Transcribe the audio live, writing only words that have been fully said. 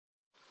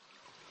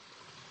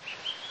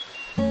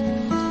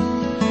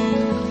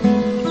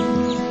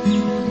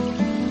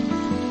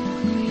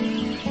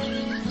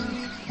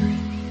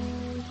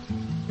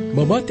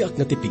Mamatiak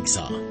nga ti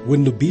pigsa,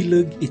 wenno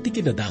bileg iti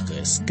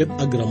kinadakas, ket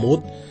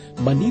agramot,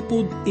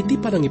 manipod iti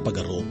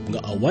panangipagarop nga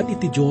awan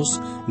iti Diyos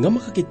nga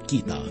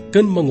makakitkita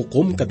ken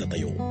mangukom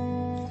kadatayo.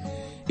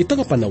 Ita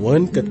nga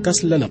panawan ket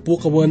kasla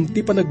napukawan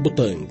ti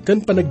panagbuteng ken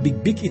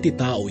panagbigbig iti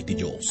tao iti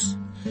Diyos.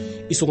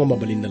 Isu nga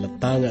mabalin na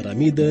latta nga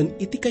ramiden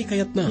iti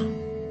kaykayat na.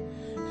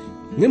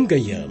 Ngem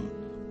gayam,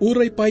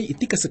 uray pay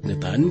iti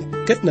kasaknatan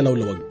ket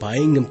nalawlawag pay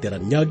ngem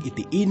tiranyag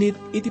iti init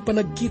iti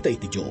panagkita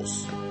iti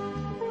Diyos.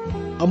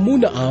 Ammo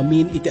na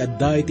amin iti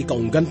adda iti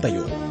kaunggan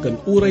tayo, ken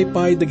uray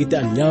pay dagiti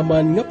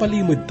anyaman nga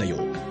palimod tayo.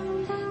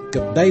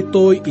 Ket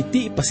daytoy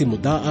iti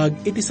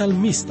ipasimudaag iti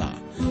salmista,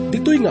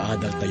 ditoy nga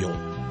adal tayo.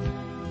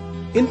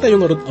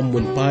 Intayo nga rod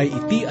ammon pay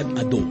iti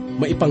ad-ado,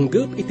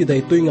 maipanggep iti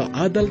daytoy nga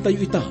adal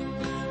tayo ita.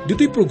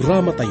 Ditoy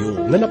programa tayo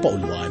nga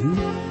napauluan,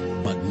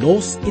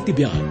 Bagnos iti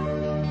Biag.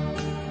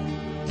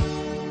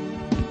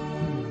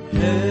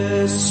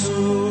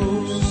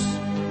 Jesus,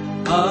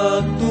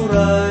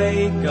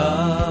 agturay ka,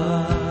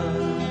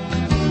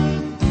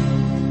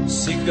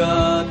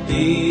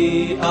 sikati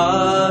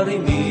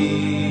arimi,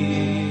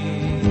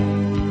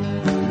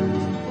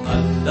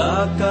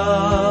 anda ka,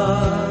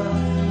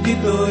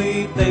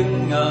 dito'y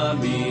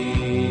tengami,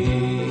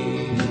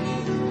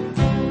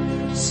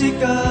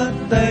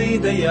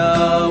 sikatay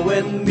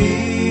dayawen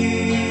mi.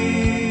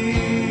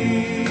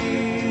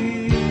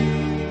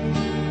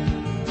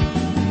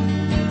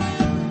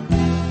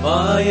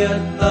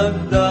 Bayat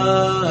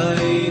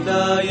agday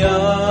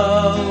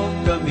dayaw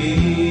kami,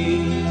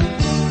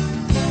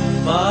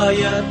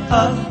 bayat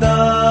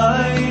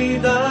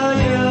agday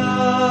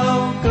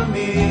dayaw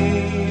kami,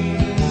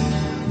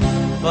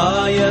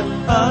 bayat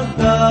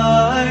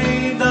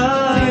agday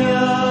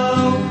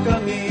dayaw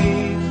kami,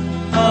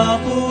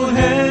 Apo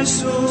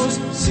Jesus,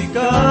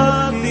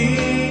 sikati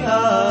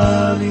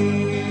ari.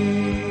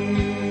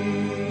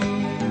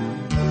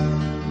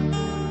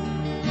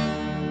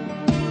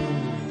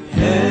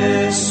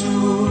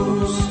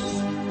 Jesus,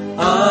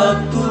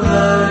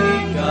 agturay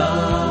ka,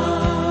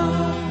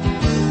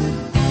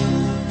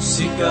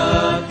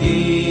 sikati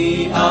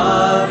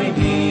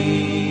arimi,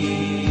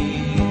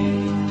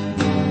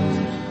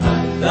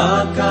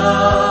 anda ka,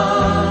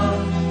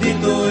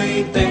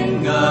 dito'y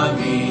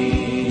tengami,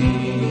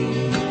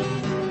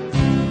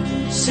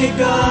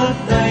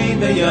 sikatay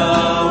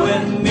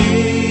dayawen mi.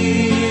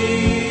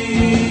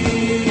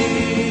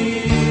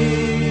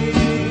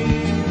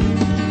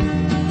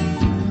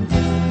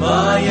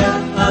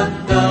 Bayat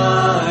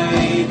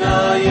agday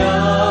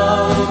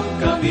dayaw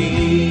kami,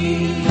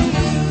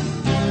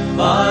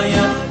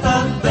 bayat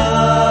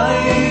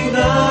agday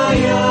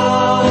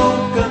dayaw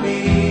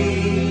kami,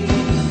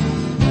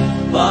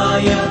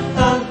 bayat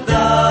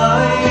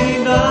agday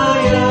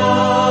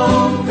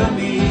dayaw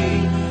kami,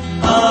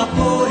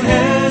 Apo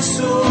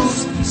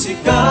Jesus,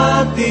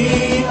 sikati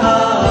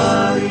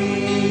ari.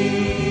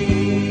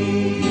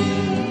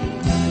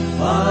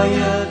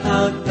 Bayat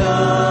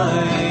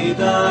agday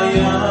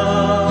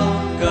dayaw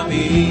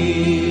kami,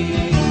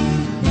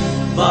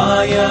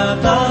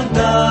 bayat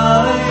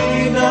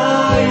agday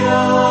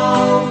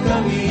dayaw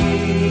kami,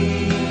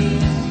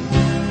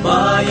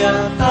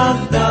 bayat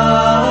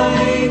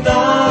agday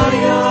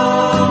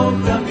dayaw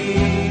kami,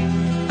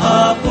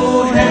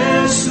 Apo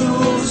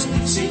Jesus,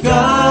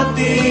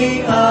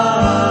 sikati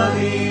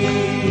ari,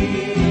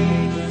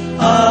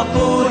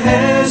 Apo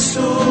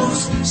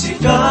Jesus,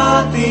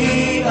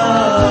 sikati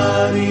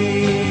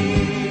ari,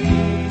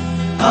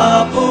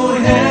 Apo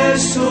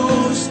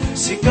Jesus,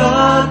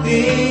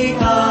 sikati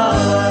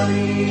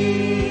ari.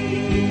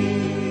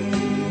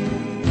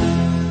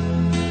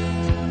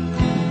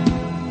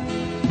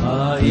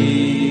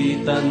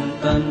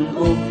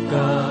 Aitan-tanog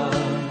ka,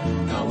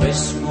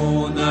 kawes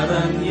mo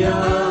naranya,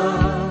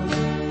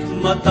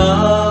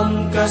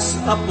 matangkas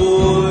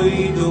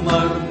apoy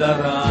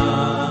dumardara.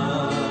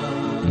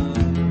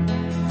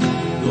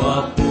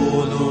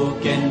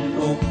 20 ken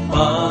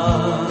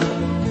upan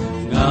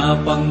nga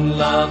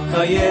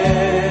panglakayen,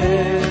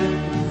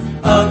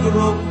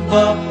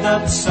 agrupbak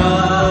at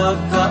sa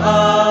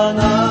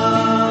kaanan,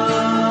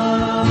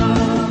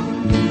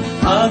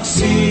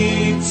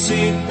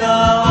 agsit-sit na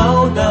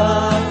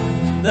awda,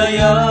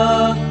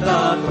 dayak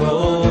na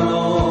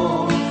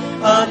trono,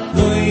 at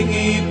do'y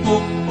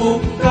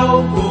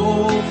ipukpukaw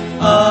ko,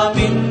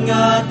 amin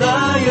nga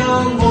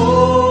dayaw mo.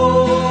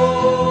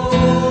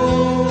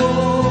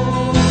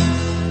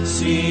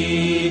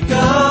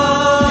 Sikat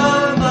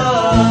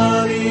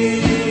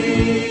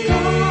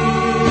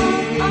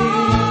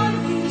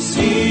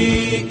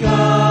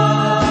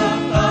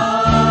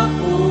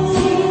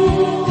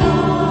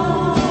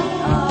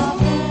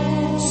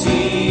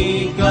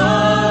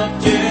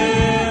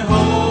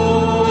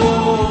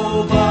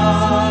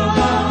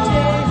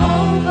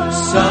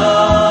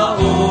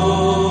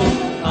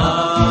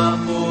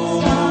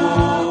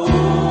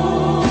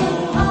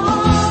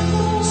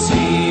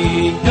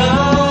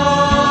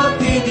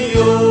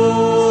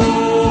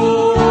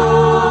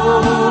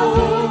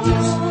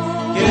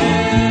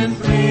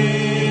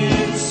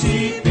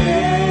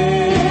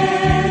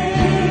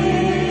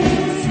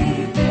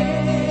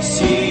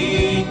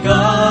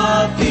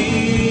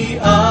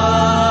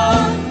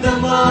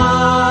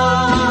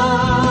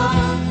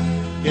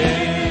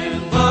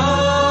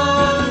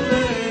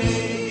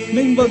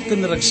Naimbag ka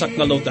naragsak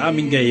nga law ta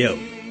amin gayam.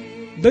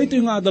 Dahito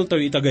yung adal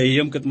tayo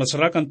itagayam kat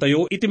masarakan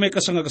tayo, iti may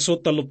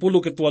kasangagasot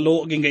 38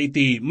 aging nga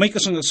iti may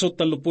kasangagasot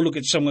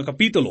 39 nga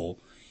kapitulo,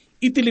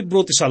 iti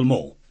libro ti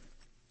Salmo.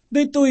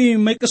 Dahito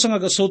may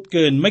kasangagasot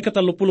ken may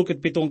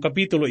 37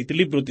 kapitulo iti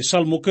libro ti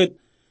Salmo ket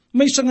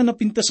may sanga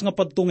napintas nga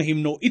padto nga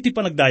himno iti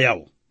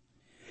panagdayaw.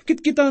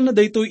 Kitkita na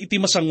dahito iti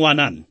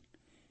masangwanan.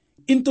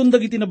 Inton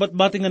dagiti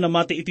nabatbati nga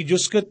namati iti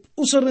Diyos ket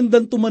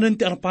usarendan tumanen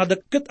ti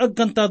arpadak ket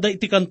agkantada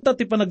iti kanta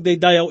ti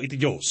panagdaydayaw iti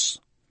Diyos.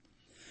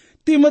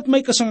 Timat may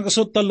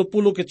kasangagasot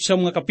 39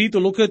 nga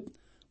kapitulo ket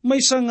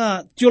may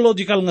nga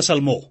theological nga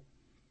salmo.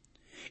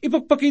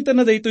 Ipagpakita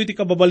na dayto iti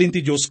kababalin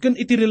ti Diyos ken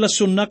iti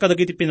relasyon na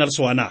kadagiti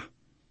pinarsuana.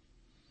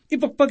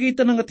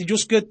 Ipagpakita na nga ti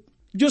Diyos ket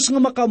Diyos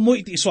nga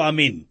makaamoy iti isu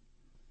amin.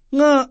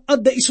 Nga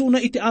adda isu na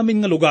iti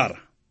amin nga lugar.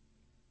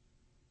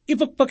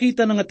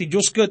 Ipagpakita na nga ti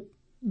Diyos ket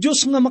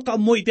Diyos nga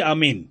makaamoy iti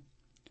amin.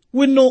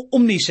 Wenno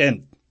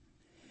omniscient.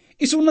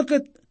 Isu na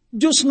ket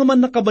Diyos nga man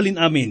nakabalin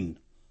amin.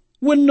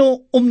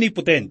 Wenno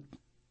omnipotent.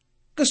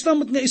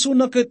 Kastamat nga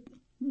isunaket,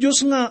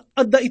 Diyos nga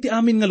adda iti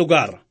amin nga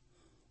lugar.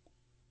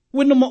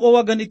 Wenno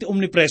maawagan iti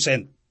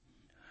omnipresent.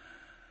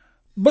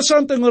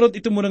 Basahan tayo nga rod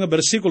iti muna nga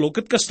bersikulo,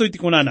 ket kastoy iti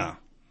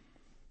kunana.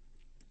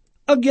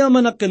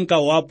 Agyaman akken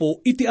kawapo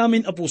iti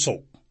amin a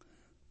pusok.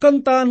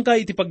 Kantaan ka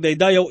iti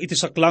pagdaydayaw iti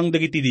saklang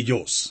dagiti di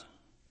Diyos.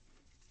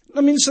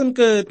 Naminsan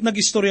ket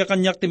nagistorya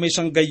kanyak ti may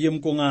sanggayem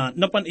ko nga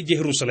napan iti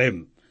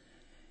Jerusalem.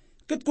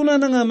 Ket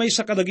kunana nga may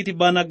sakadagiti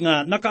banag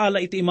nga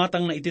nakaala iti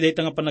imatang na iti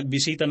dayta nga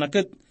panagbisita na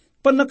ket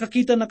pan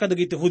nakakita na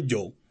kadagiti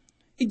Hudyo,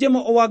 idya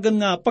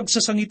maawagan nga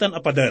pagsasangitan a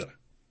pader.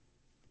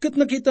 Ket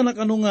nakita na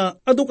kanu nga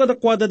adu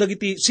kadakwada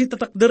dagiti si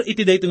tatakder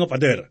iti dayto nga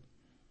pader.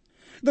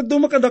 Daddo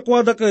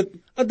makadakwada ket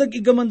adag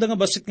igamanda nga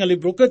basit nga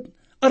libro ket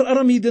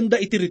araramiden da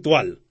iti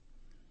ritual.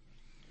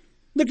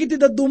 Dagiti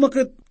dadduma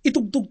ket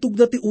itugtugtug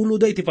da ti ulo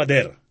da iti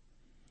pader.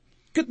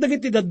 Ket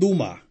dagiti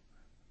dadduma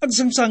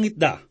agsangsangit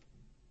da.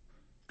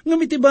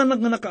 Ngamiti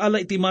banag nga nakaala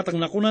iti matang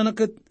na kunana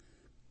ket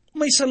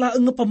may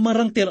salaang nga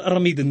pamarang ti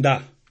araramiden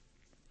da.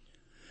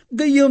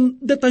 Gayam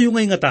da tayo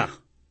ngay nga ta.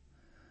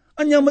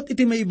 Anyamat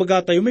iti may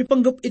ibaga tayo, may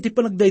panggap iti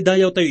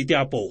panagdaydayaw tayo iti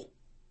apo.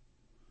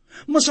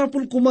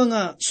 Masapul kuma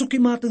nga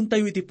sukimaten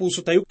tayo iti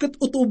puso tayo, kat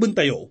utuben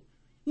tayo,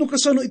 no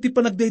kasano iti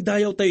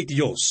panagdaydayaw tayo iti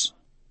Diyos.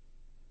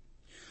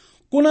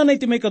 Kuna na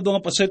iti may kadwa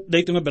nga paset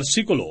dahito nga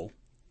bersikulo,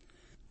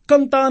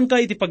 kantaan ka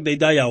iti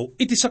pagdaydayaw,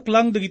 iti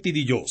saklang dagiti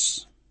di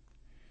Diyos.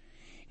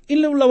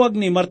 Inlawlawag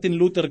ni Martin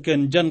Luther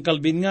ken John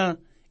Calvin nga,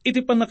 iti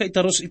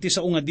panakaitaros iti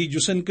sao nga di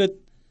Diyosen ket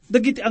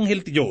dagiti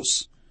anghel ti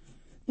Diyos.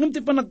 Ngam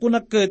ti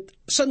panagkunak ket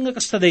saan nga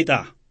kasta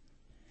dayta?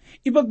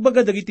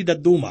 Ibagbaga dagiti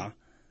dadduma,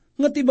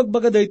 nga ti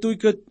bagbaga daytoy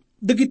ket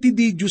dagiti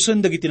di Diyosen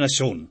dagiti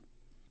nasyon.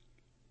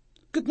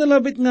 Ket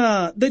nalabit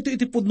nga dayto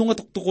iti pudno nga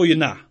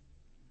tuktukoyen na.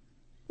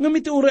 Ngam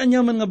iti uri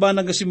anyaman nga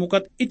banag nga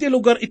simukat iti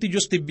lugar iti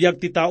Diyos ti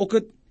biag ti tao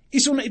ket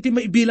isu na iti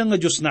maibilang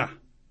nga Diyos na.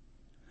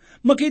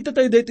 Makita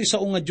tayo dayto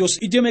sao nga Diyos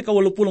iti may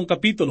 80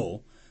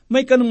 kapitulo,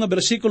 may kanong nga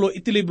bersikulo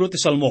iti libro ti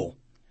Salmo.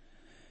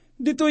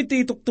 Dito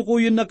iti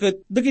tuktukuyin na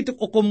ket dagiti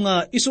ukom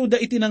nga isuda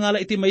iti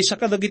nangala iti maysa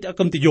kadagiti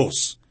akam ti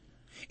Dios.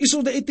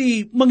 Isuda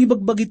iti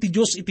mangibagbagi ti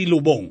Dios iti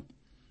lubong.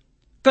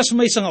 Kas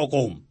maysa nga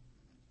ukom.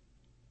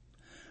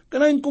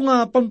 Kanayon ko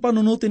nga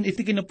pampanunutin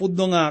iti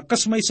kinapudno nga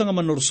kas maysa nga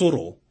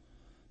manursuro.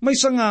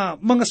 Maysa nga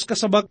mangas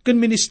kasabak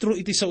ken ministro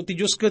iti sao ti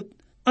Dios ket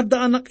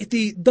adda anak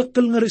iti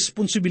dakkel nga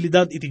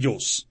responsibilidad iti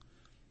Dios.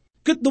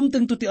 Ket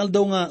dumteng to ti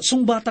aldaw nga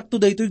sungbatak to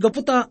daytoy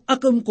gaputa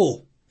akam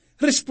ko.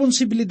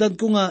 Responsibilidad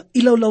ko nga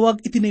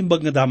ilawlawag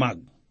itinaimbag nga damag.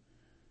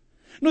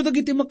 No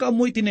dagiti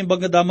makaamoy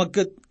itinaimbag nga damag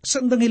ket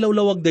sandang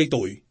ilawlawag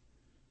daytoy.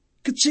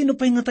 Ket sino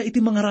pa'y nga ta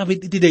iti mga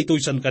rabit iti daytoy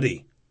san kadi.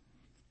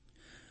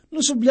 No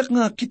subyak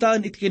nga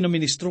kitaan iti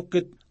kinaministro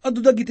ket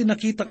adu dagiti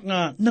nakitak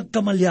nga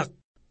nagkamalyak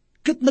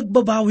ket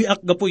nagbabawi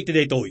ak gapo iti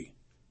daytoy.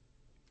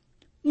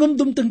 Ngam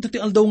dumteng ti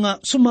aldaw nga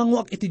sumango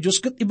ak iti Dios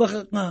ket iba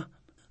nga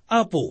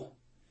Apo,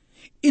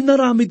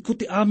 inaramid ko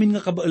ti amin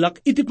nga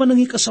kabaalak iti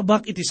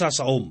panangikasabak iti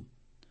sasaom.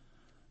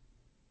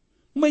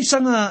 May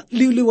isa nga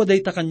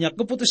liwliwaday ta kanyak,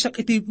 kaputa siya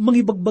iti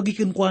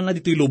mangibagbagikin kwa na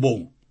dito'y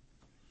lubong.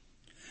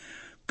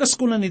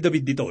 Kasko na ni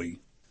David dito'y,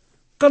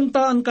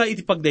 kantaan ka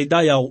iti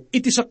pagdaydayaw,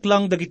 iti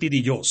saklang dagiti di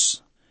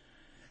Diyos.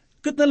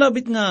 Kat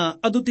nalabit nga,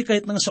 adu ti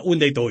kahit nga sa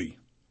unday to'y.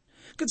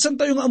 Kat san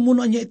tayo nga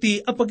amunan niya iti,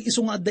 apag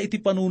iso nga adda iti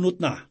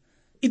panunot na,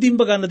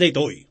 idimbaga na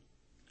daytoy.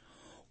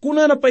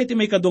 Kuna na pa iti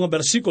may kadwa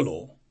nga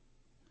bersikulo,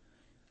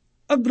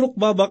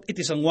 agrok-babak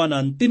iti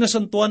sangwanan,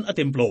 tinasantuan at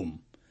templom,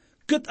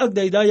 kat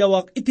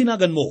agdaydayawak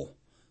itinagan mo,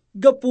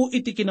 gapu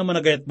iti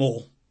kinamanagayat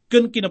mo,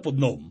 ken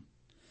kinapudnom.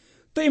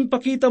 Taim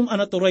pakitam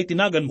anaturay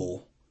tinagan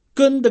mo,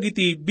 ken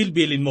dagiti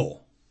bilbilin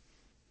mo.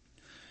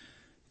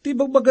 Ti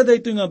bagbaga da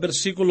ito nga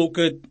bersikulo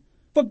ket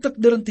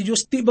pagtakderan ti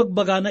Diyos ti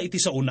bagbaga na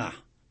iti sa una.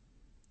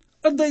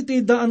 Adda iti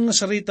daan nga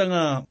sarita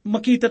nga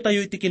makita tayo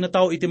iti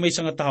kinatao iti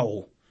maysa nga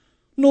tao,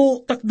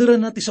 no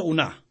takderan na ti sa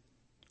una.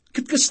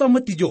 Ket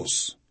kastamat ti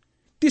Diyos,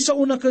 ti sa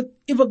una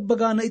ket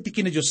ibagbaga na iti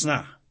kina Diyos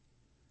na.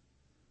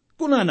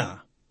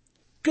 Kunana,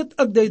 ket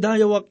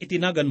agdaydayawak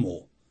itinagan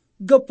mo,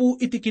 gapu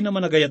iti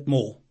kinamanagayat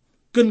mo,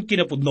 ken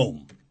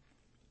kinapudnom.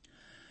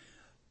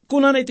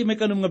 Kuna na iti may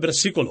kanong nga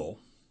bersikulo,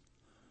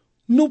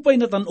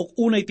 nupay natanok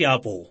unay ti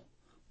Apo,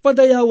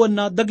 padayawan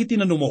na dagiti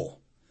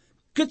nanumo,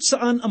 ket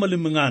saan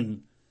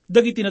amalimangan,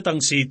 dagiti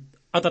natangsit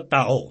at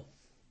tao.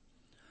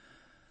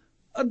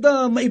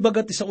 Adda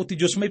maibagat ti sao ti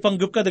Diyos may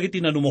panggap ka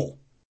dagiti nanumo.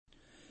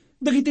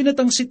 Dagiti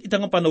natangsit ita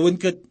nga panawin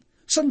ket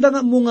sanda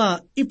nga mo nga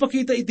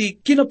ipakita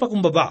iti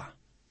kinapakumbaba.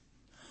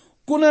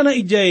 Kuna na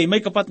ijay may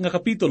kapat nga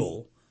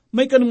kapitulo,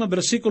 may kanong nga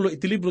bersikulo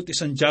iti libro ti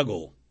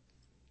Santiago.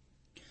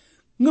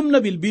 Ngem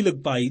nabilbilag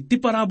pay ti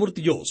parabor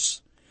ti Diyos,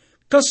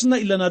 kas na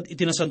ilanad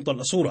iti nasantuan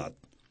a surat,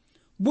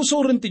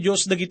 busoren ti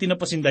Diyos dagiti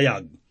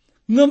napasindayag,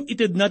 ngem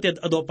ited natid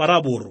ado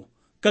parabor,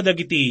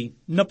 kadagiti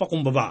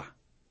napakumbaba.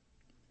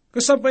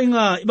 Kasapay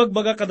nga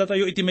ibagbaga kada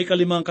tayo iti may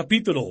kalimang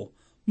kapitulo,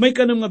 may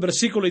kanang nga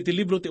bersikulo iti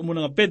libro ti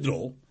umuna nga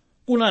Pedro,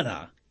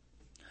 kunana,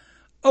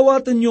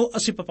 awaten nyo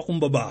as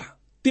ipapakumbaba,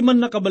 timan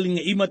nakabaling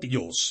nga ima ti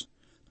Diyos,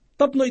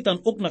 tapno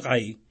itanok na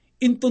kay,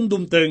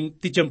 intundumteng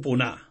ti tiyempo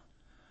na.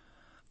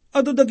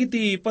 Ado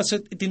dagiti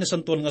paset iti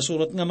nasantuan nga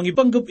surat nga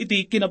mangipanggap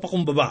iti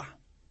kinapakumbaba.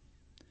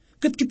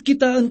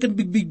 Kitkitaan kan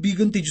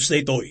bigbigbigan ti Diyos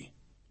na itoy.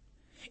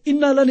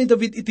 Innala ni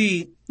David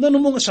iti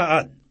nanumong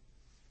asaan.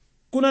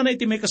 Kuna na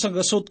iti may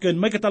kasanggasot ken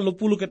may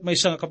katalupulok at may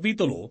isang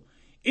kapitulo,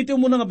 iti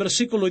umuna nga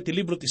bersikulo iti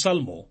libro ti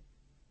Salmo.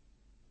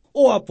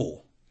 O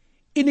Apo,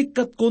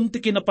 inikat kon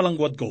ti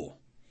kinapalangwad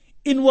ko,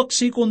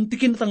 inwaksi kon ti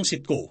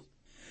kinatangsit ko.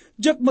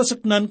 Diyak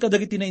masaknan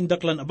kadagiti na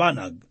indaklan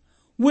abanag,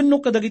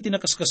 wenno kadagiti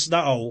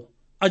nakaskasdaaw,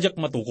 ajak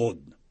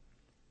matukod.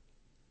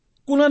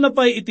 Kuna na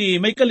pa'y iti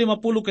may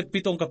 57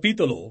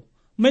 kapitulo,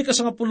 may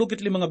 15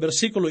 nga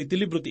bersikulo iti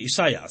libro ti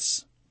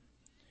Isayas.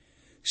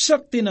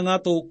 Sakti na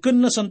nga to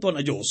ken nasantuan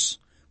a Diyos,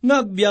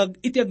 nga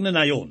agbyag iti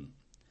agnanayon.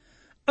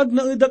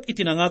 Agnaedak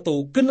iti na nga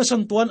to ken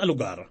nasantuan a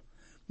lugar,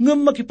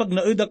 ngem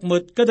makipagnaedak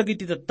met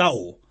kadagiti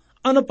tattao,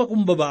 ana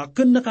pakumbaba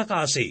ken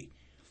nakakaasi,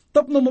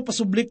 tapno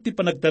mapasublik ti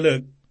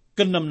panagtaleg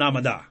ken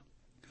namnamada.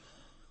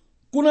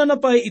 Kuna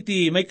na pa'y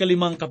iti may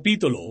 5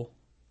 kapitulo,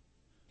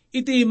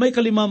 iti may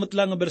 5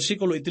 lang nga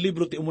bersikulo iti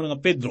libro ti umuna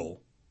nga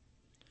Pedro,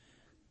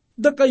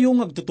 da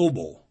kayong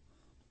agtutubo,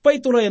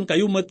 paiturayan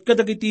kayo met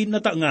kadagiti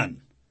nataangan,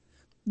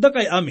 da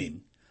kay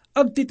amin,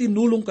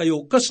 agtitinulong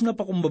kayo kas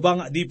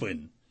napakumbaba nga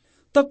adipen,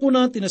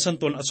 takuna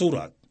tinasanton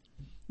asurat,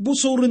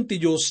 busuren ti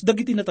Diyos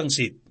dagiti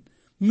natangsit,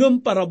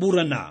 ngem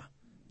paraburan na,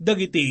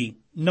 dagiti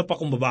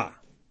napakumbaba.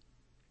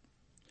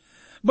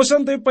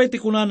 Basan tayo pa iti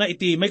kunana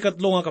iti may 3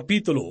 nga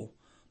kapitulo,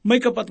 may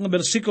 4 nga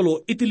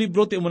bersikulo iti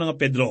libro ti umuna nga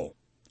Pedro.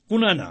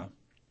 Kunana,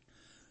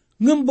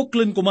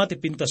 ngambuklen kumati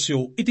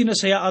pintasyo iti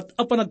nasayaat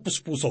a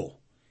panagpuspuso,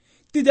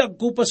 ti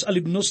agkupas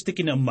alibnos ti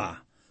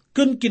kinamma,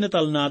 ken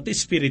kinatal na ti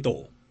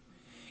espiritu.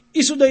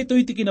 Isu da ito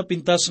iti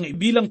kinapintas nga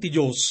ibilang ti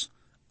Diyos,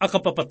 a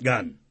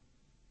kapapatgan.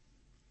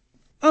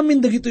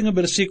 Amin dagito nga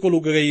bersikulo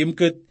gagayim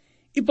ket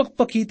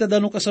ipakpakita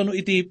dano kasano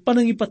iti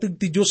panangipateg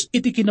ti Diyos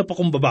iti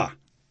kinapakumbaba.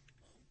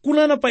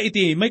 Kunana pa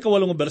iti may 8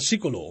 nga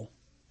bersikulo,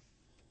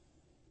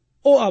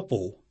 O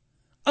Apo,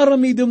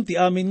 aramidem ti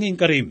amin nga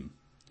ingkarim,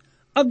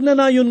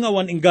 agnanayon nga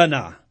wan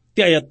inggana,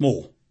 ti ayat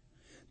mo.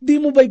 Di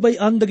mo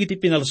baybayan dagiti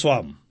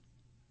pinalswam.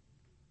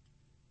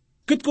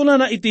 Ket kuna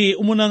na iti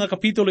umuna nga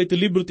kapitulo iti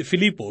libro ti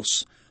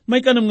Filipos,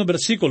 may 6 nga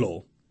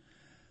bersikulo,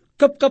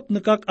 kapkap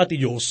nakak ati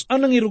Diyos,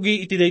 anang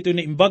irugi iti daytoy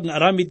na imbag nga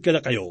aramid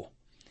kada kayo.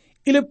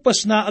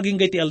 Ileppas na aging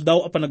gay ti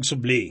aldaw a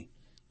panagsubli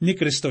ni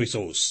Kristo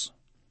Jesus.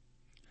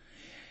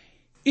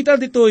 Ita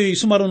ditoy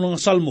sumaron nga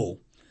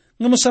salmo,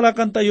 nga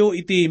masarakan tayo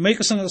iti may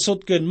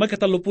kasangasot ken may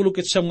 30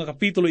 ket siyam nga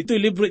kapitulo ito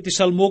libro iti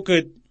Salmo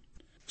ket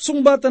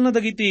sungbatan na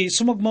dagiti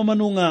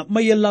sumagmamano nga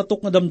may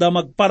yalatok nga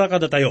damdamag para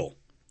kada tayo.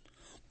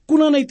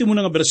 Kuna na iti mo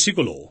nga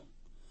bersikulo,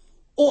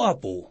 O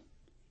Apo,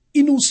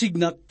 inusig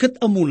na ket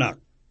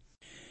amunak.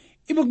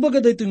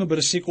 Ibagbaga da ito nga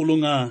bersikulo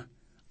nga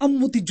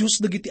ammo ti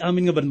Diyos dagiti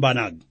amin nga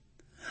banbanag.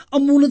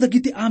 Ammo na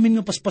dagiti amin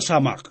nga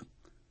paspasamak.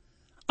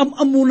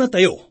 Ammo na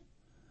tayo.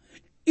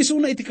 Isu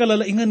na iti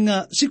kalalaingan nga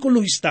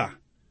psikolohista.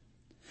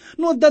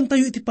 No addan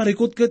tayo iti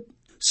parikot ket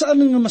saan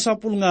nga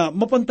masapul nga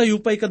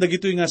mapantayo pa'y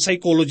kadagitoy nga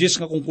psychologist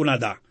nga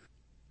kungkunada.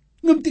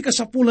 Ngam ti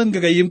kasapulan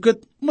gagayim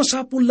ket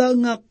masapul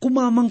lang nga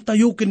kumamang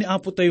tayo ken ni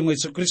Apo tayo nga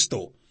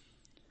Jesucristo.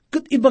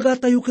 Ket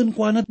ibaga tayo ken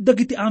kuana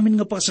dagiti amin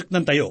nga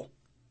pasaknan tayo.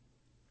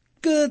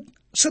 Ket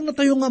saan na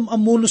tayo nga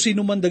amuno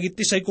sino man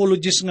dagiti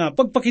psychologist nga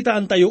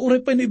pagpakitaan tayo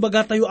uray pa no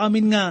ibaga tayo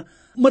amin nga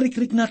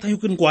marikrik na tayo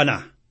ken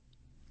kuana.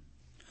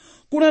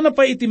 Kuna na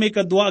pa iti may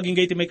 2 aging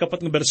iti may 4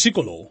 nga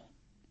bersikulo,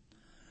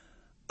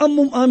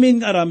 Ammom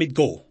amin nga aramid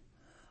ko,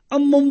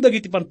 ammom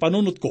dagiti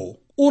panpanunot ko,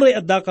 uray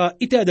adda ka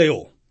iti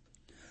adayo.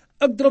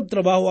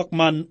 Agtrab-trabaho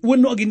akman,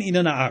 wenno agin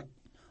inanaak,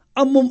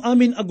 ammom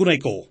amin agunay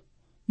ko,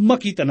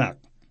 makitanak.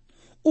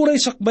 Uray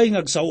sakbay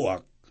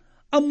ngagsauak,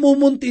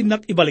 ammomon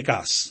tiinak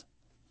ibalikas.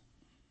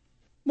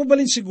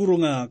 Mabalin siguro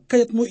nga,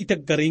 kayat mo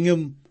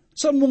itagkaringem,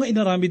 saan mo nga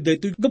inaramid da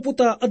ito,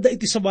 gaputa adda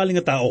iti sabali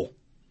nga tao.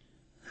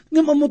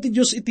 Ngam amo ti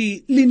Diyos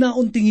iti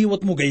linaon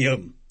tingiwat mo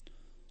gayem.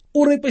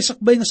 Uray pa'y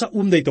sakbay nga sa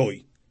da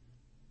ito'y.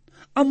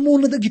 Ammo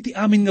na dagiti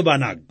amin nga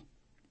banag.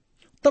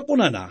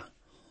 Takunana,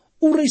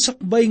 uray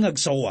sakbay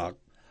ngagsawak,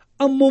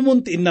 ang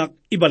mumuntiinak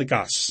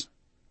ibalikas.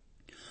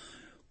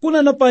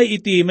 Kunana pa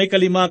iti may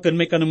kalimakan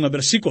may kanang nga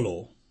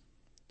bersikulo,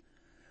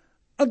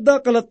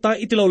 adda kalatta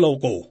iti lawlaw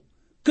ko,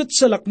 ket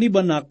salak ni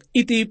banak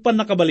iti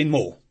panakabalin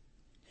mo.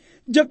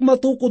 Diyak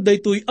matukod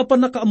daytoy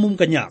apan nakaamum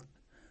kanyak,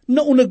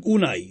 na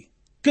unag-unay,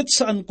 ket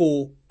saan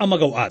ko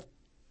amagawat.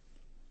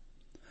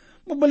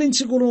 Mabalin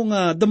siguro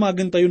nga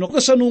damagan tayo no,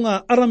 kasano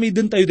nga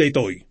aramiden tayo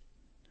daytoy.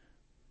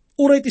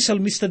 Uray ti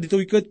salmista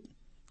ditoy ket,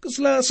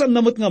 kasla saan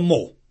namat nga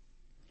mo.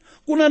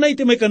 Kunana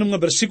iti may kanang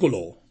nga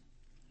bersikulo,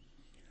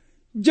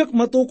 diyak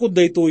matukod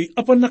daytoy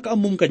apan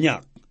nakaamum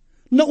kanyak,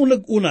 na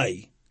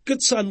unag-unay,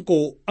 ket saan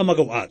ko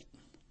amagawat.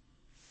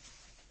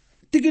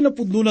 Ti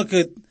kinapudno na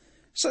ket,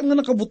 saan nga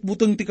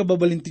nakabutbutang ti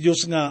kababalin ti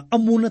Diyos nga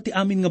amuna ti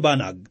amin nga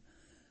banag,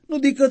 no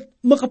di ket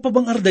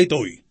makapabangar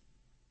daytoy.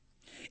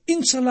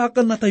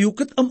 Insalakan na tayo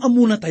ket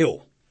amuna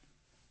tayo.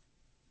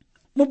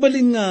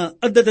 Mabalin nga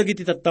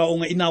addadagiti tattao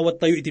nga inawat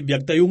tayo iti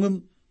biyag tayo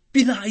ngem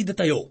pinaay da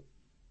tayo.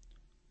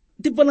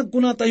 Ti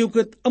panagkuna tayo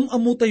ket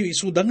amamu tayo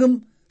isuda ngem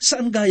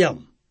saan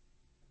gayam.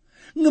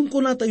 Ngem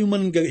kuna tayo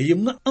man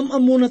gayam nga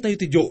amuna tayo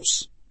ti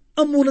Diyos.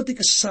 Amuna ti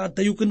kasaad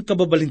tayo ken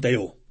kababalin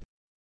tayo.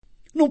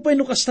 No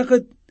payno kasta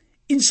ket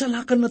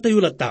insalakan na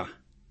tayo latta.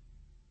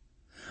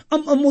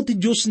 Amamu ti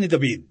Diyos ni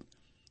David.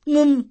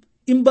 Ngem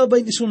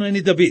imbabay ni sunay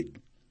ni David.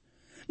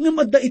 Ngem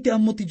adda iti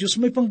ammo ti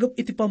Diyos may panggap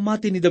iti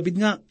pamati ni David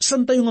nga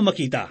san tayo nga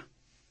makita.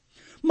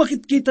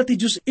 Makitkita ti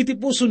Diyos iti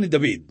puso ni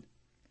David.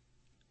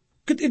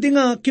 Ket iti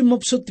nga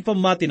kimapsot ti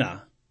pamati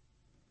na.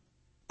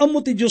 Ammo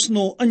ti Diyos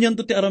no anyan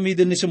to ti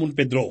aramiden ni Simon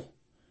Pedro.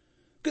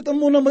 Ket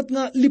ammo namat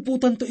nga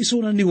liputan to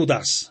isunan ni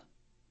Judas.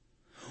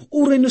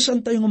 Uray no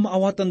saan tayo nga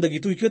maawatan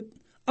dagitoy ket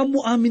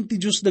ammo amin ti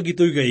Diyos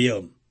dagitoy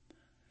gayam.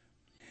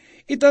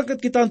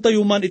 Itakat kita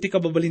tayo man iti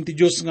kababalin ti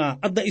Diyos nga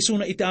adda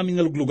isuna iti amin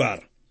nga luglugar,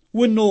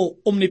 wenno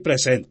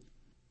omnipresent.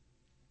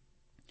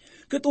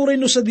 Ket uray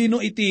no sa dino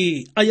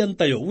iti ayan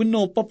tayo,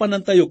 wenno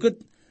papanan tayo, ket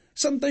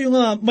san tayo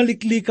nga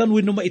maliklikan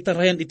wenno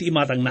maitarayan iti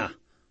imatang na.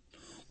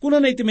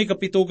 Kuna na iti may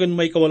kapituken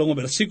may 8 nga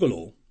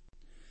bersikulo,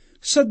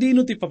 sa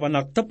dino ti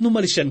papanak tapno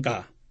malisyan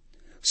ka,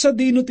 sa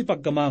dino ti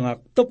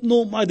pagkamangak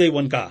tapno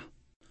maadaywan ka.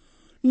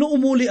 No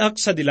umuliak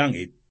sa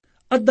dilangit,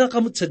 adda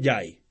kamot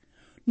sadyay,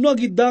 no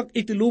agidak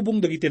iti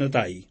lubong dagiti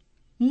natay,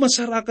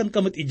 masarakan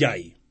kamot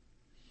ijay.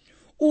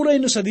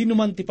 Uray no sa dino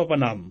man ti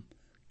papanam,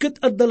 ket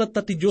addalat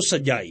ti Diyos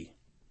sadyay.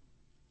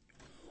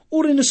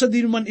 Uray no sa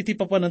dino man iti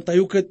papanan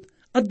tayo ket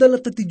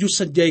addalat ti Diyos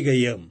sadyay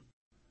gayam.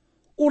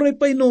 Uray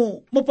pay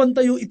no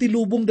mapantayo iti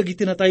lubong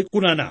dagiti natay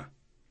kunana.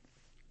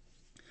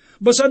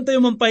 Basan tayo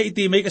mampay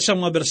iti may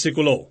kasang mga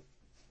bersikulo.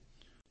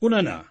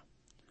 Kunana,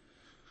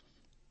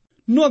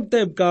 no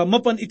agtayab ka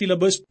mapan iti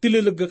labas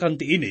tililagga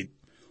kan ti init,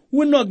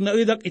 wenno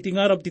agnaidak iti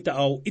ngarab ti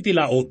taaw iti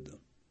laod.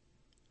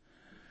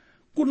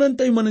 Kunan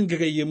tayo manang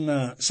gagayim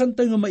nga san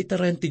tayo nga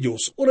maitarayan ti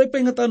Diyos, uray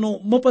pay nga tano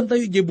mapan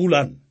tayo iti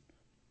bulan.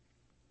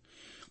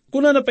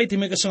 Kunana pa iti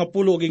may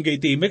kasangapulo aging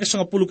gaiti, may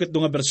kasangapulo ket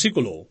nga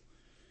bersikulo,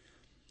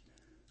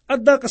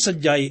 adda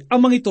kasadyay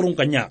amang iturong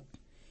kanyak,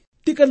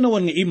 ti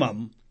kanawan nga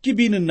imam,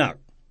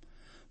 kibinenak,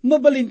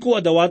 mabalin ko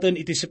adawatan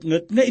iti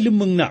sipnget nga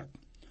ilimengnak,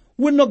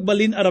 wenno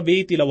agbalin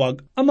arabi iti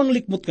lawag amang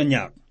likmut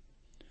kanyak.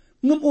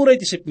 Ngem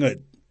uray ti sipnget,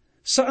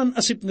 saan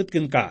asipnget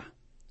ken ka,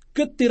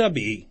 ket ti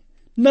rabi,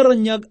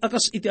 naranyag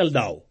akas iti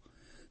aldaw,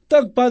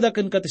 tagpada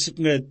ken ka ti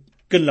sipnget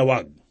ken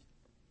lawag.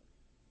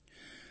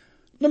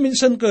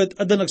 Naminsan ket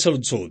adda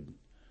nagsaludsod.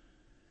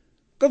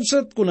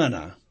 Kabsat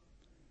kunana,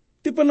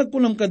 ti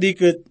panagkunam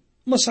kadiket,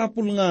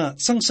 masapul nga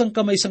sangsang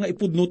kamay sa nga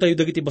ipudno tayo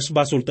dagiti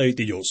basbasol tayo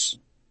ti Diyos.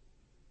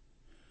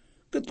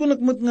 Ket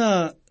kunakmat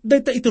nga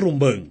dayta iti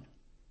rumbeng.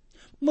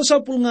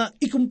 Masapul nga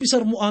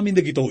ikumpisar mo amin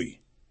dagitoy.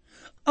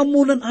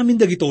 Amunan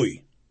amin dagitoy.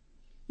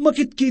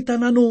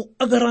 Makitkita na no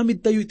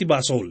agaramid tayo iti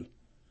basol.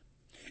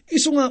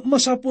 Isu nga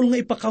masapul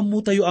nga ipakamu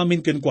tayo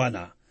amin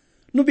kenkwana.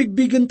 No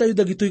bigbigan tayo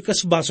dagitoy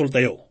kas basol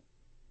tayo.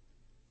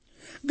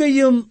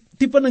 Gayam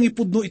ti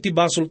panangipudno iti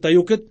basol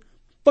tayo ket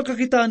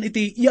pagkakitaan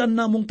iti yaan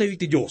namong tayo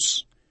iti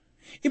Diyos.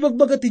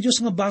 Ibagbaga ti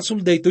Diyos nga basol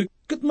daytoy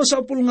ket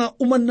masapul nga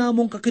uman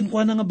namong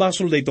kakenkwana nga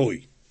basol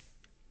daytoy.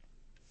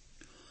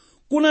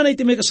 Kuna na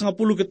iti may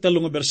kasangapulo ket 3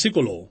 nga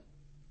bersikulo,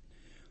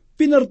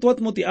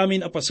 pinartuat mo ti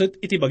amin apaset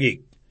iti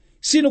bagik,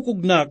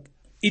 sinukugnak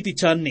iti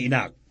tiyan ni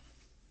inak.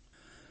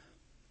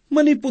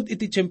 Manipod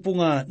iti tiyempo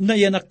nga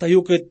nayanak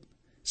tayo ket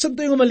san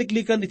tayo nga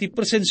maliklikan iti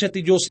presensya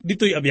ti Diyos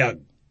ditoy abiyag.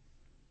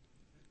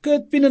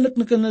 Ket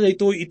pinanaknakan na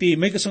daytoy iti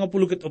may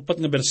kasangapulo ket 4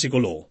 nga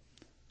bersikulo,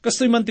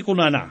 kastoy man ti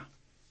kunana,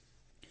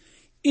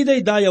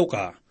 idaydayaw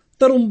ka,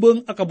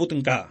 tarumbeng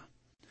akabuteng ka.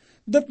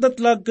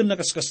 Datdatlag ken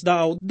nakaskas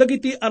daaw,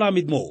 dagiti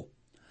aramid mo.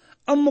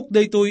 Amok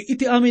daytoy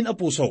iti amin a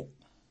pusok.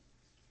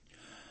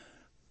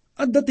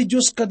 Adda ti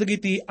Diyos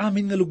kadagiti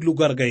amin nga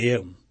luglugar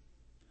gayem.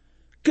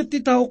 Ket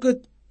ti tao ket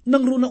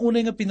nang runa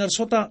unay nga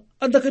pinarsota,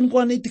 adda ken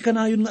kuan iti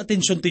kanayon nga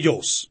atensyon ti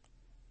Diyos.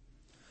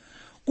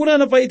 Kuna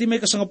na pa iti may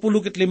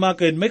kasangapulo ket 5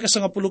 ken may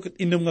kasangapulo ket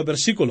 6 nga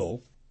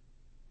bersikulo,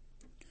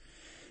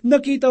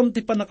 nakitam ti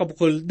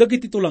panakabukol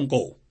dagiti tulang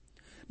ko,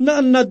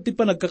 Naannad ti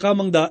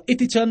panagkakamangda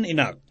iti tiyan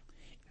inak,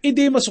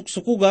 idi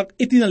masuksukugak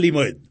iti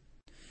nalimod.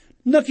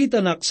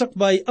 Nakita nak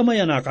sakbay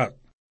amayanakak.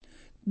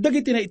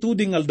 Dagiti na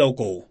ituding aldaw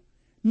ko,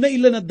 na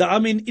ilanad da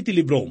amin iti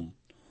librom,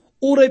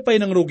 uray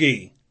pa'y ng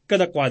rugi,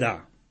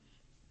 kadakwada.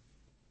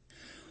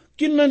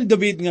 Kinna ni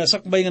David nga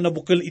sakbay nga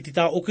nabukal iti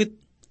tao kit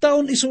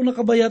taon iso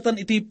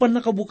nakabayatan iti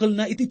panakabukal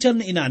na iti tiyan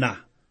na inana.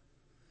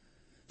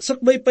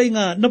 Sakbay pa'y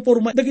nga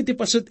naporma dagiti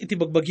paset iti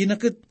bagbagi na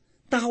kit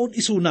taon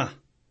iso na.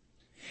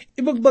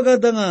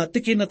 Ibagbagada nga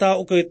tiki na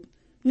tao kit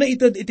na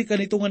itad iti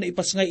kanito nga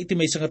naipasngay iti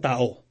may nga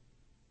tao.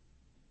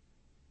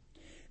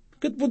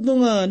 Katpudno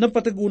nga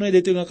napatagunay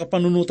dito nga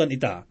kapanunutan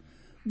ita,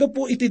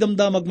 gapo iti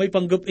damdamag may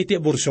panggap iti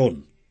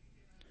aborsyon.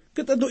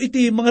 Katado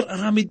iti mga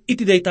aramid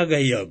iti dayta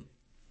gayam.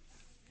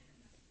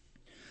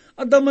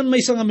 Adaman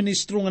may nga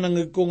ministro nga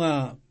nangag ko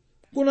nga,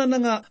 kuna na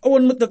nga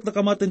awan matdak na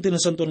kamatin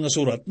tinasanton nga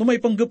surat, no may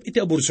panggap iti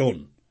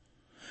aborsyon.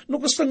 No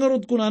kasta nga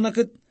rod kuna na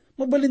kat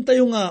mabalin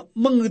tayo nga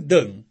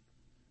mangedeng.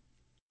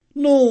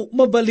 No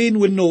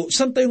mabalin wenno,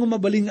 san tayo nga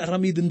mabalin nga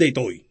aramidin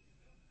daytoy.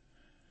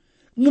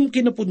 Ngam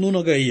kinapudno na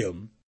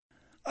gayam,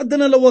 at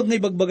danalawag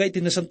nga ibagbagay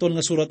tinasanton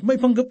nga surat, may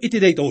panggap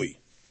iti daytoy.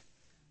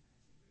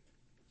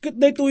 Kat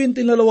daytoyin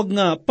tinalawag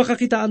nga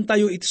pakakitaan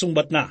tayo iti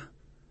sungbat na.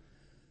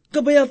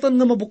 Kabayatan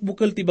nga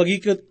mabukbukal ti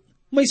bagikat,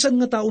 may san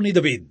nga tao ni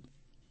David.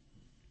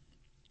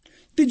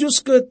 Ti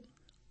Diyos kat,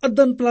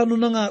 addan plano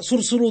na nga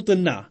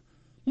sursurutan na,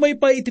 may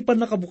pa iti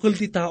pan nakabukal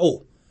ti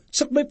tao,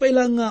 sakbay pa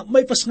ilang nga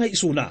may pas nga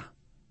isuna.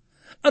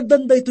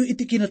 Addan dayto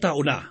iti kinatao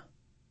na.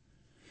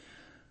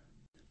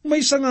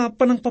 May sa nga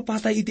panang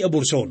papatay iti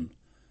aborson.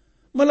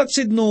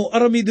 Malaksid no,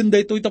 aramidin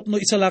dayto itapno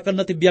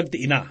isalakan na ti biyag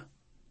ti ina.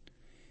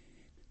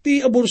 Ti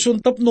aborson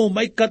tapno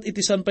maikat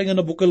iti sanpay nga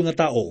nabukal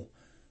nga tao,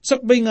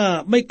 sakbay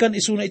nga may kan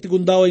isuna iti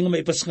gundaway nga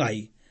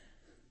maipasngay,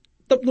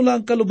 tapno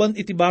lang kaluban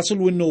iti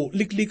basol wenno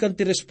liklikan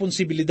ti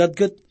responsibilidad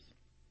ket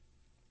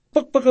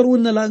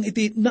pakpakaruan na lang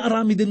iti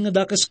naarami din nga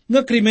dakas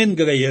nga krimen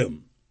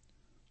gagayem.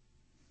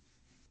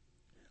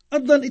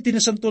 Addan iti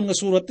nasanton nga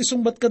surat ti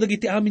sungbat kadag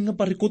iti amin nga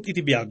parikot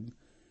iti biag,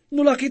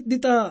 nulakit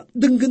dita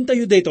denggen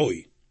tayo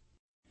daytoy.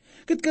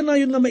 Ket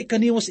kanayon nga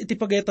maikaniwas iti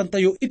pagayatan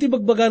tayo iti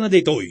bagbaga na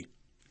daytoy.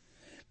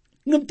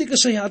 Ngam ti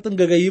kasayatan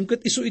gagayem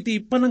ket isu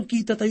iti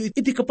panangkita tayo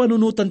iti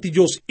kapanunutan ti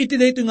Dios iti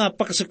daytoy nga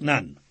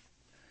pakasaknan.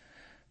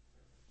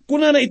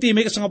 Kuna na iti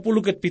may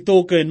kasangapulog ket pito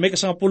ken may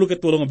kasangapulog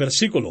ket tulong nga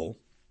bersikulo,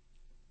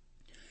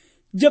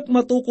 diyak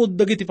matukod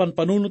dagiti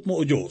panpanunot mo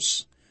o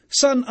Dios,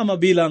 saan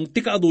amabilang ti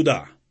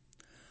kaaduda?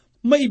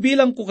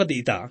 Maibilang ko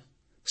kadita,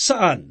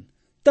 saan?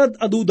 Tad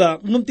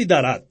aduda ngam ti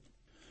darat.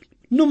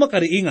 No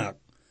makariingak,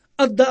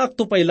 at daak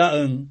to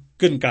paylaeng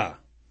ken ka.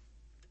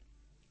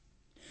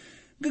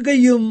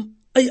 Gagayom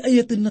ay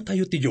ayatin na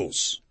tayo ti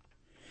Diyos.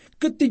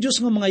 Ket ti Diyos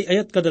nga mga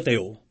ayat kada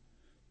tayo,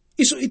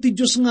 iso iti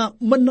Diyos nga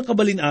man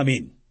nakabalin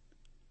amin.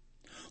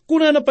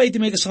 Kuna na pa iti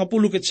may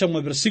kasangapulog ket siyang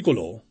mga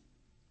bersikulo,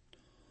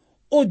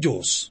 O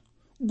Diyos,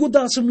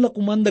 gudasem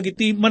lakuman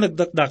dagiti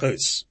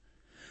managdakdakes,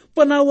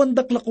 panawan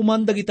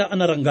daklakuman dagita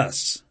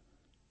anaranggas.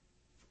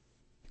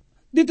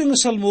 Dito nga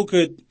salmo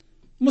ket,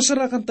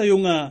 masarakan tayo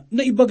nga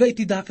naibaga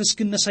iti dakas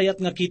ken nasayat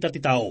nga kita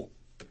ti tao.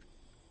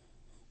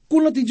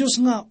 Kuna ti Diyos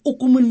nga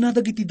ukumen na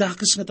dagiti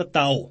dakas nga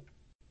tattao,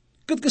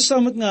 ket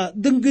kasamat nga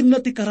denggen na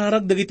ti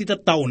kararag dagiti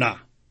tattao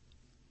na.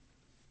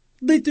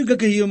 Daytoy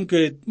gagayom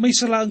ket may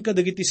salaan ka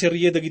dagiti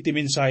serye dagiti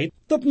mensahe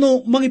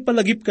tapno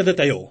mangipalagip kada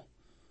tayo.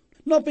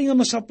 Napay nga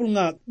masapul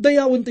nga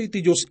dayawan tayo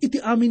ti Diyos iti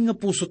amin nga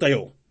puso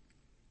tayo.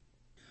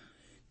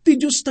 Ti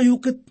Diyos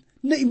tayo ket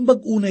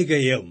naimbag unay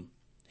gayem.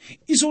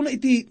 Iso na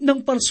iti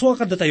nang palswa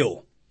kada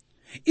tayo.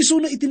 Iso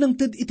na iti nang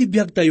ted iti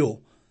biag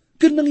tayo.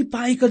 Ken nang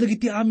ipaay ka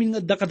dagiti amin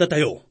nga da kada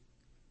tayo.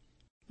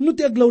 No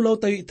ti aglawlaw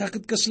tayo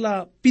itakit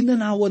kasla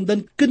pinanawan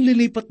dan ken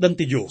lilipat dan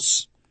ti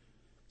Diyos.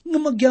 Nga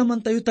magyaman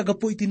tayo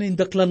tagapo iti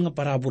naindaklan nga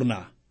parabor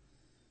na.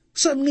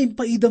 Saan nga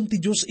impaidam ti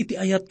Diyos iti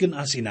ayat ken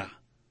asina?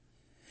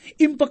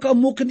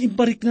 Impakaamo ken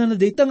imparik na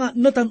dayta nga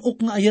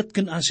natanok nga ayat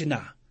ken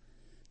asina.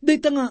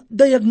 Dayta nga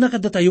dayag na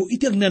kada tayo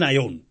iti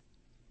agnanayon.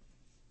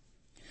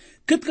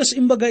 Ket kas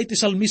imbaga iti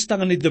salmista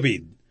nga ni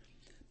David,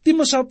 ti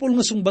masapol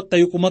nga sungbat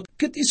tayo kumat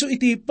ket iso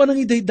iti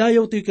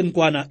panangidaydayaw tayo ken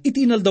kuana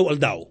iti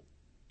inaldaw-aldaw.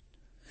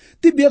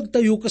 Ti biag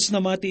tayo kas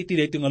namati iti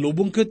dayto nga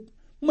lubong ket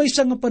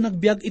maysa nga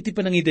panagbiag iti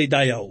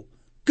panangidaydayaw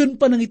ken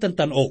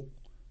panangitantanok.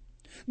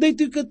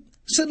 Daytoy ket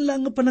san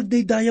lang nga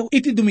panagdaydayaw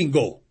iti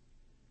Domingo.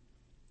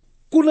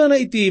 Kuna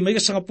na iti may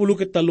kasangapulo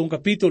ket 3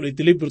 kapitulo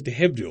iti libro ti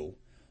Hebreo,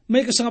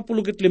 may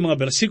kasangapulo ket 5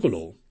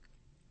 bersikulo,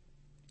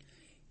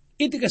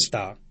 iti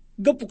kasta,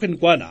 gapu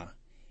kenkwana,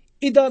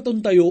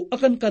 idaton tayo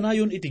akan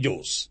kanayon iti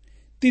Diyos,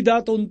 ti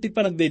daton ti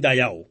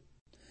panagdaydayaw.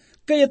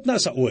 Kayat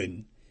nasa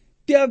uwen,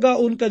 ti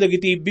agaon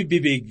kadagiti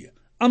bibibig,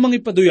 amang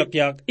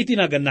ipaduyakyak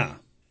itinagan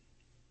na.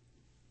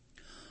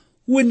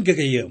 Wen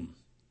gagayem,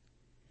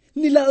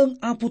 nilaang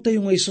apo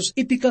tayo nga Isus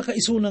iti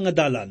kakaisuna nga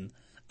dalan,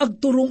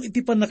 agturong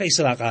iti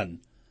panakaisalakan.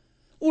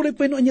 Uray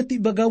pa anya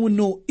ti bagawon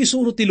no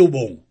isuro ti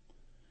lubong.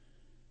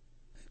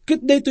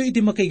 Ket daytoy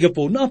iti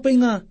makaigapo na apay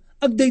nga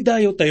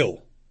agdaydayaw tayo.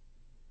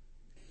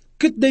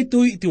 Ket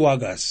daytoy iti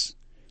wagas,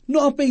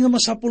 No apay nga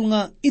masapul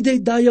nga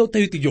idaydayaw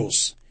tayo ti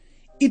Diyos,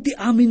 iti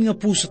amin nga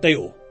puso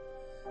tayo.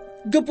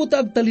 Gaputa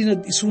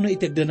agtalinad isuna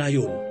iti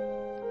agdanayon,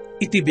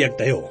 iti biyag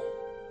tayo.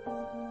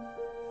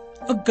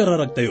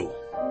 Agkararag tayo.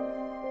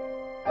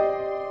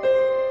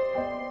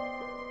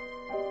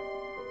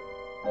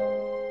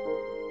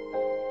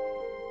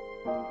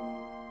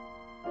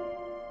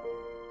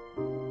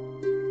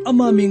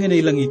 Amami nga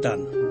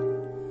nailangitan,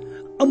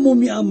 amo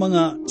mi ang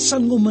mga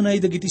sangumanay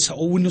dagiti sa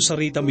uwino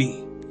sarita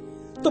mi.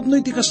 Tapno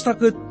iti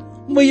kastakot,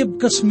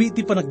 mayabkas mi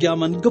iti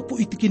panagyaman,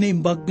 gapu iti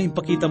kinaimbag nga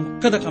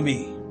impakitam kada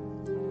kami.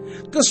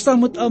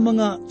 Kastamot ang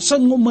mga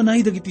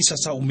sangumanay dagiti sa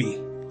saumi.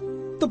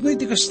 Tapno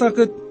iti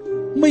kastakot,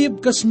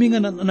 mayabkas mi nga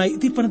nananay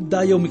iti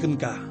panagdayaw mi kan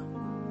ka.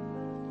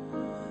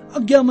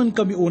 Agyaman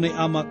kami unay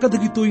ama,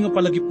 kadagitoy nga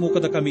palagip mo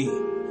kada kami,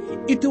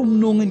 iti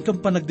umnungin kang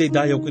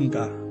panagdaydayaw kan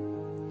ka.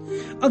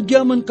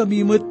 Agyaman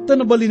kami met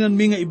tanabalinan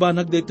mi nga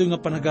ibanag daytoy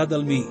nga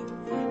panagadal mi.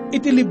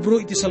 Iti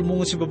libro iti Salmo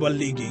nga si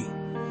babaligi.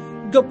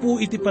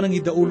 Gapu iti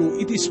panangidaulo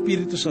iti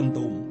Espiritu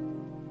Santo.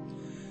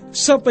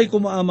 Sapay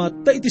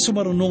kumaamat ta iti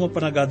sumaruno nga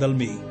panagadal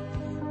mi.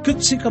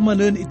 Ket si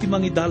kamanen iti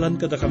mangidalan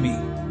kada kami.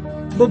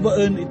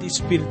 Babaan iti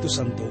Espiritu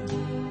Santo.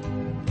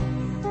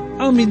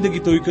 Amin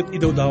dagitoy ket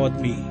idawdawat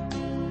mi.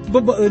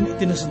 Babaan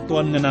iti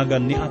nasantuan nga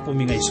nagan ni Apo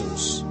mi nga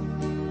Hesus.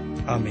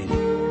 Amen.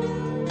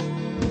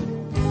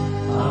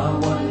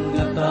 Awan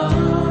nga ta,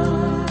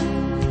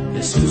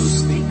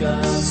 Jesus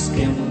tikas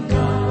ken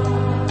ka,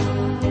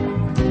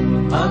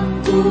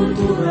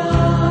 magtuturay,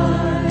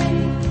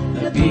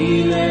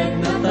 nabileg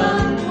na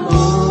tango.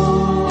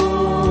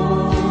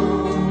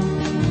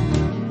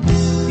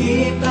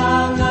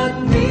 Itangad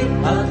mit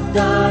at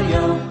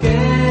dayaw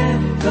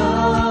ken ka,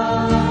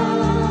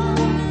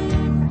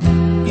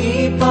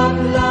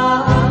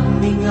 ipaglaang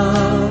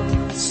mingaw,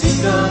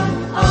 sikat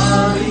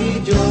ari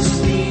Diyos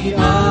ni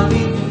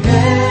amin.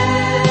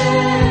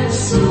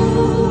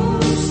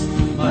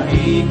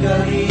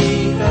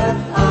 Ikarikat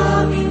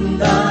amin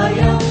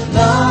dayaw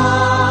na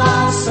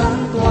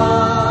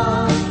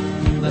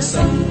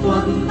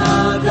santuan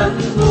na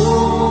gando.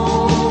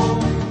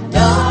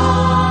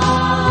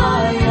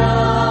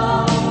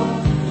 Dayaw,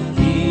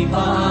 di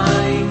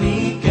maay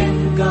miken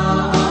ka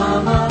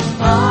amat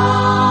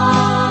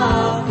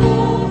ako,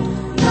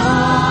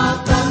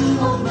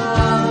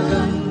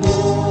 natanungagan mo.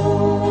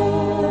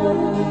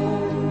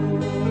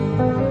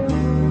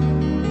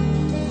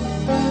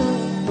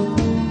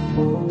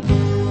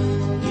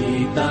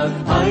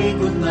 Ay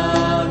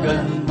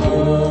kunagan mo,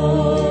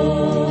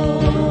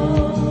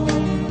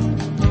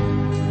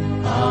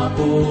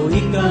 Apo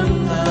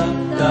ikang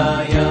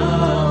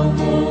nagdayaw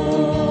mo,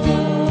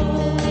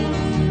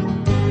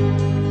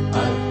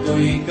 at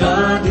tuy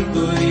ka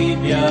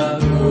dito'y biyag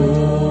mo.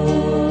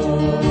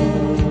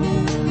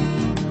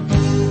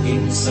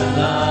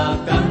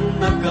 Insalakan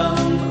na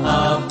kang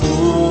Apo,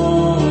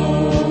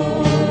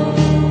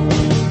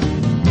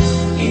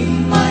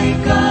 imay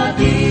ka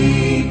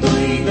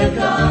dito'y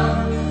dagang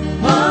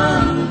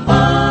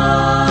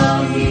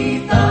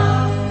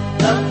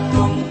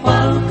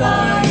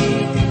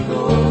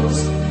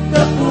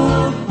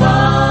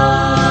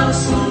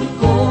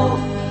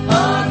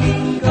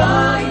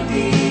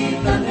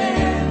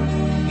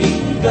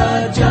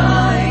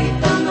Jai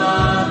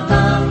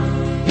tangatang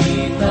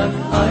itag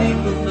ay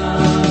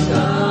kuna.